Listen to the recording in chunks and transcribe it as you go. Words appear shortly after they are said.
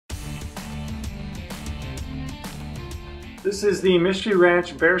This is the Mystery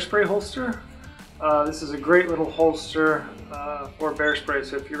Ranch bear spray holster. This is a great little holster for bear spray.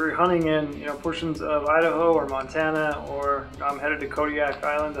 So if you're hunting in portions of Idaho or Montana, or I'm headed to Kodiak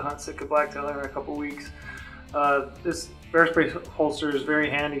Island to hunt Sitka blacktail in a couple weeks, this bear spray holster is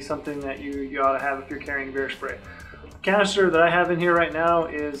very handy, something that you ought to have if you're carrying bear spray. The canister that I have in here right now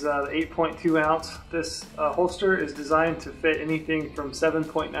is the 8.2 ounce. This holster is designed to fit anything from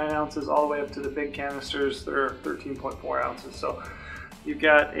 7.9 ounces all the way up to the big canisters that are 13.4 ounces. So you've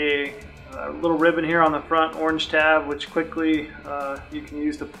got a little ribbon here on the front, orange tab, which quickly you can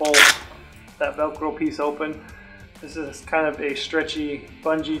use to pull that Velcro piece open. This is kind of a stretchy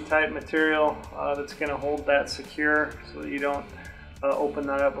bungee type material that's going to hold that secure so that you don't open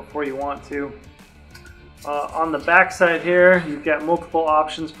that up before you want to. On the back side here, you've got multiple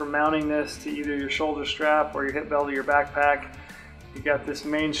options for mounting this to either your shoulder strap or your hip belt or your backpack. You've got this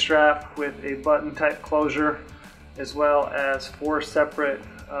main strap with a button type closure, as well as 4 separate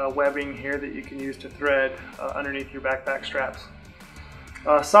webbing here that you can use to thread underneath your backpack straps.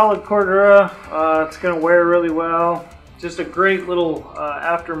 Solid cordura, it's going to wear really well. Just a great little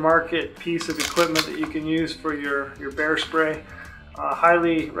aftermarket piece of equipment that you can use for your bear spray.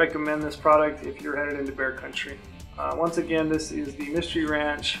 Highly recommend this product if you're headed into bear country. Once again, this is the Mystery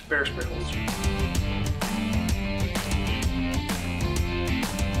Ranch bear spray holster.